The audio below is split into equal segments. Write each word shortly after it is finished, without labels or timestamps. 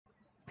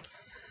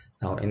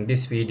Now in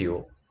this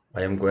video,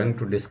 I am going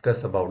to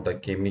discuss about the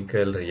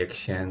chemical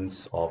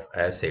reactions of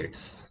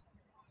acids.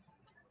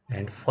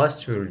 And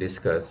first we will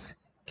discuss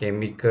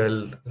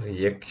chemical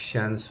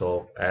reactions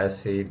of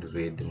acid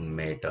with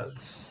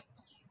metals.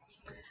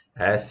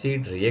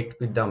 Acid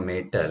react with the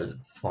metal,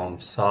 form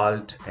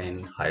salt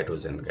and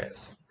hydrogen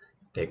gas.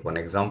 Take one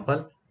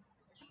example.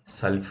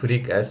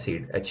 Sulfuric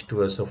acid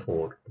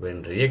H2SO4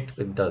 when react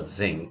with the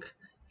zinc,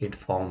 it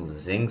forms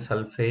zinc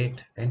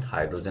sulfate and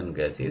hydrogen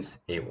gas is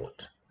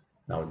evolved.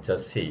 Now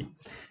just see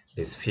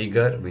this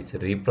figure which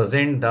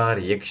represent the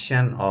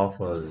reaction of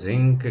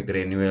zinc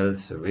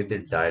granules with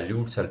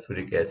dilute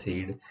sulfuric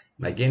acid.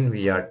 Again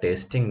we are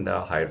testing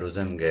the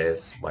hydrogen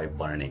gas by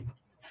burning.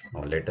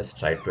 Now let us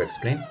try to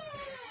explain.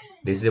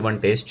 This is one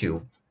test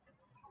tube,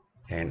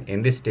 and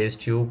in this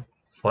test tube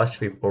first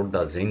we put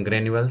the zinc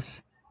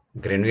granules.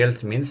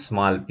 Granules means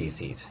small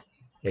pieces.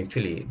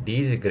 Actually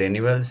these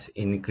granules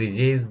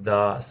increases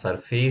the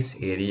surface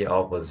area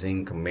of a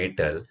zinc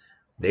metal.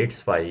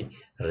 That's why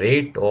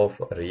rate of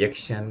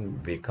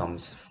reaction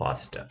becomes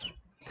faster.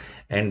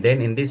 And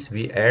then in this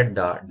we add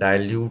the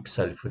dilute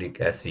sulfuric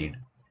acid.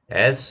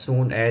 As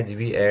soon as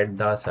we add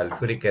the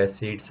sulfuric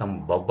acid,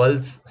 some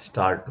bubbles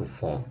start to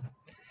form.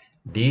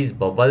 These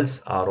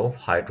bubbles are of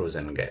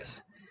hydrogen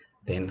gas.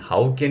 Then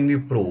how can we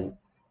prove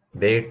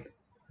that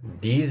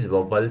these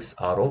bubbles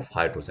are of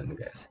hydrogen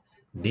gas?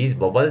 These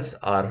bubbles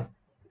are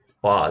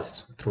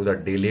passed through the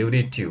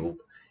delivery tube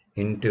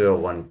into a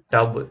one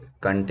tub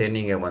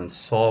containing a one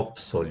soap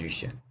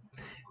solution.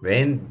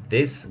 When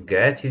this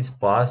gas is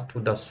passed to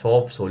the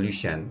soap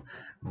solution,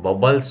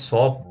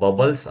 soap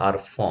bubbles are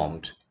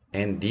formed,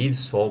 and these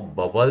soap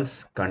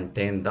bubbles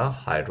contain the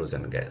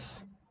hydrogen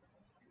gas.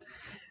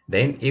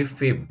 Then if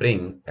we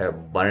bring a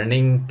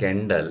burning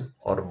candle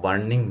or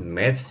burning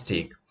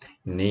matchstick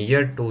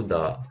near to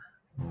the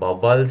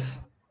bubbles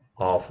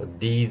of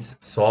these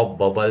soap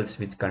bubbles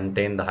which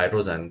contain the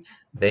hydrogen,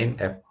 then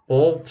a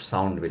pop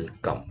sound will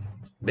come.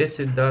 This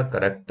is the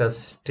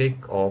characteristic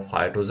of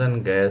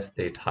hydrogen gas,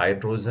 that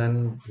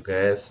hydrogen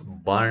gas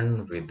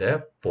burn with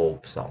a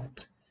pop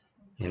sound.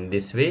 In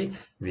this way,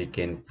 we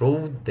can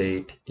prove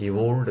that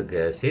evolved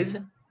gas is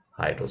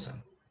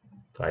hydrogen.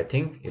 So I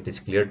think it is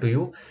clear to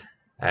you.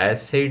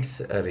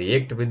 Acids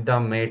react with the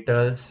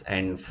metals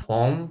and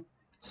form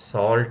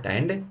salt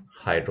and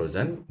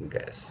hydrogen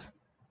gas.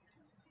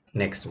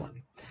 Next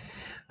one.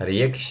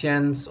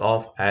 Reactions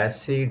of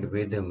acid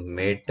with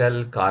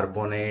metal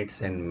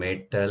carbonates and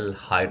metal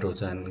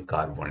hydrogen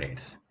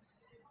carbonates.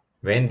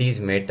 When these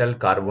metal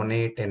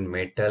carbonate and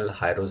metal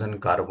hydrogen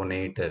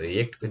carbonate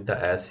react with the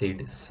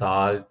acid,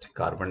 salt,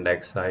 carbon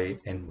dioxide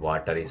and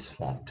water is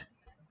formed.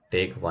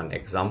 Take one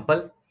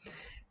example.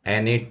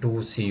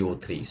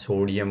 Na2CO3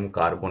 sodium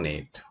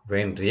carbonate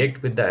when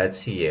react with the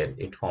HCl,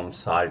 it forms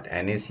salt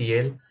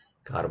NaCl,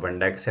 carbon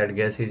dioxide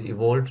gas is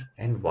evolved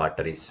and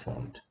water is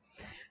formed.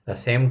 The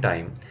same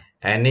time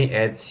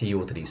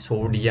NaHCO3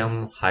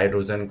 sodium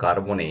hydrogen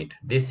carbonate,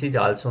 this is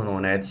also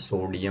known as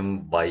sodium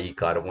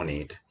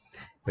bicarbonate,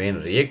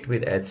 when react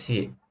with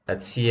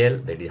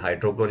HCl, that is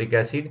hydrochloric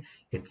acid,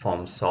 it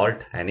forms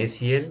salt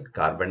NaCl,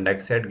 carbon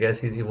dioxide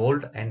gas is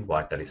evolved and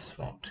water is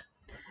formed.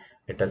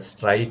 Let us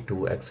try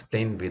to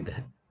explain with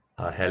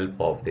help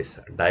of this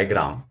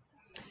diagram.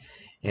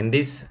 In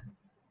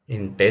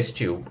test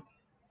tube,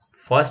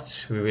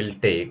 first we will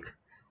take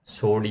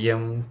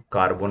sodium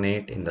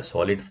carbonate in the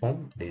solid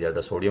form. These are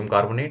the sodium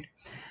carbonate.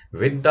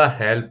 With the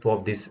help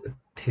of this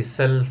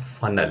thistle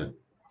funnel,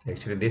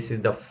 actually this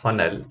is the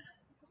funnel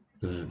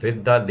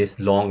with this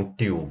long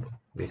tube.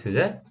 This is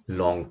a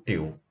long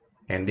tube,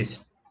 and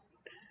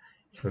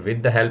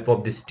with the help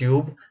of this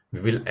tube, we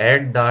will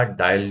add the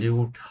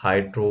dilute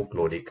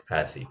hydrochloric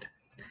acid.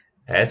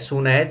 As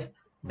soon as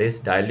this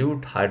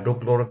dilute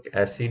hydrochloric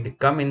acid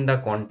come in the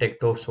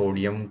contact of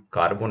sodium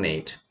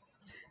carbonate,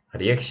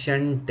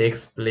 reaction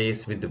takes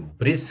place with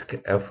brisk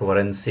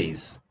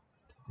efferences.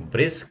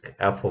 Brisk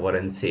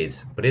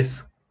efferences.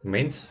 Brisk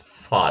means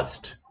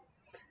fast.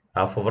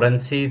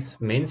 Efferences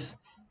means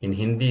in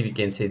Hindi we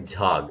can say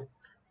jhag.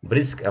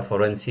 Brisk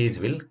efferences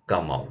will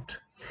come out.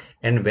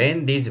 And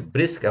when these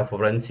brisk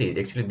efferences,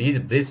 actually these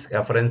brisk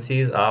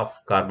efferences of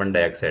carbon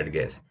dioxide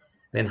gas,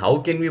 then how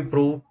can we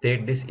prove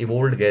that this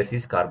evolved gas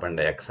is carbon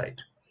dioxide?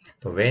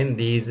 So when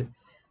these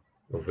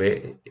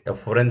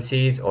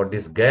efferences or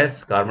this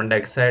gas carbon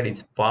dioxide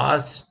is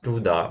passed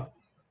to the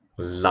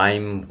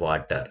lime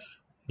water.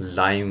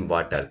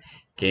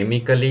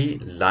 Chemically,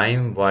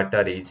 lime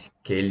water is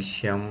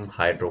calcium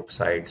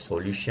hydroxide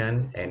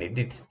solution and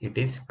it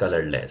is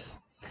colorless.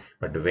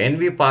 But when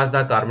we pass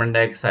the carbon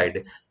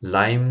dioxide,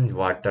 lime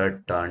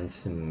water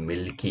turns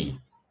milky.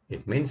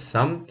 It means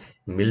some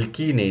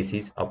milkiness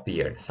is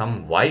appeared,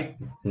 some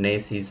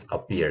whiteness is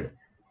appeared.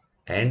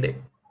 And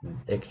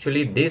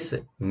actually this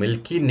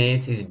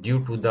milkiness is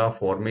due to the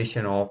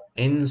formation of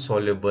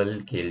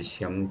insoluble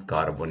calcium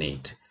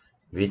carbonate,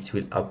 which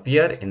will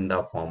appear in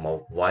the form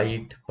of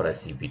white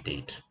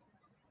precipitate.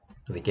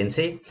 We can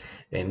say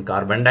when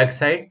carbon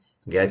dioxide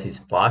gas is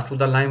passed to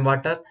the lime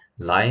water,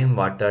 lime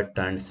water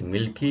turns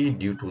milky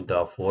due to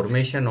the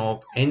formation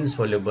of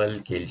insoluble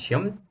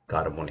calcium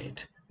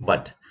carbonate.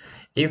 But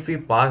if we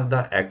pass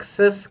the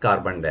excess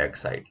carbon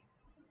dioxide,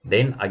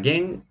 then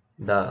again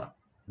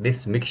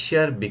this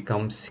mixture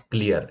becomes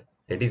clear.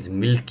 That is,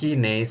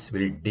 milkiness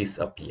will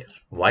disappear.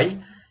 Why?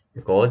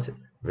 Because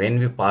when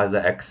we pass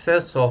the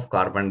excess of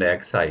carbon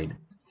dioxide,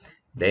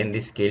 then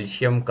this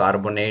calcium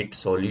carbonate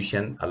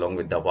solution along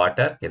with the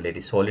water, that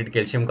is solid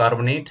calcium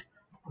carbonate,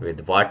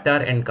 with water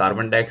and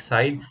carbon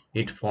dioxide,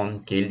 it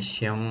forms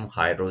calcium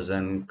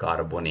hydrogen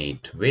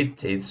carbonate,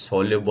 which is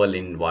soluble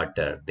in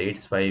water.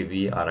 That's why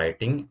we are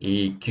writing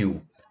AQ,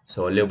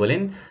 soluble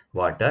in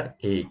water,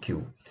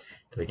 AQ.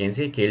 So we can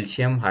say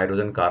calcium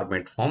hydrogen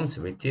carbonate forms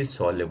which is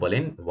soluble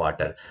in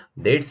water.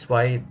 That's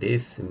why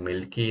this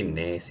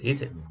milkiness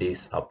is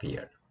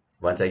disappeared.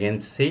 Once again,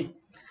 see,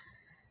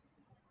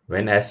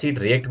 when acid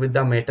react with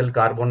the metal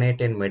carbonate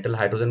and metal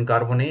hydrogen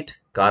carbonate,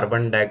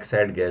 carbon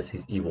dioxide gas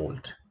is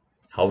evolved.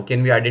 How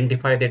can we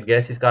identify that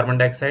gas is carbon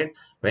dioxide?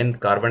 When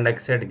carbon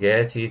dioxide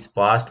gas is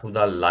passed to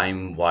the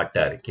lime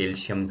water,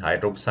 calcium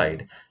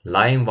hydroxide,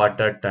 lime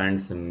water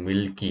turns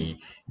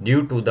milky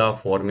due to the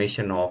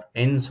formation of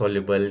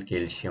insoluble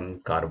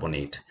calcium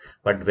carbonate.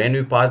 But when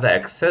we pass the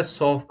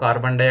excess of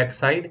carbon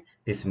dioxide,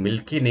 this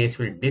milkiness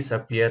will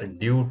disappear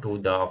due to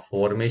the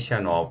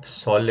formation of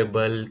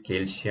soluble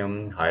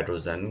calcium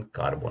hydrogen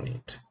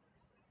carbonate.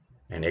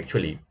 And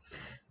actually,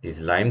 this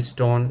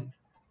limestone,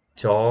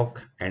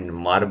 chalk, and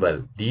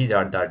marble, these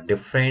are the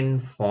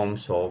different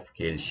forms of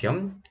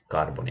calcium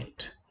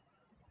carbonate.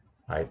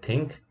 I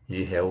think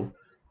you have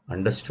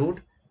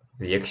understood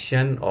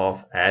reaction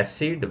of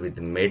acid with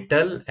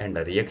metal and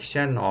a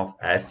reaction of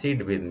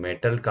acid with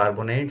metal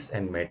carbonates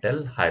and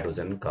metal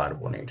hydrogen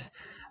carbonates.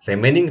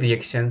 Remaining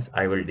reactions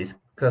I will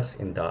discuss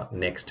in the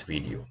next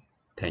video.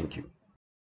 Thank you.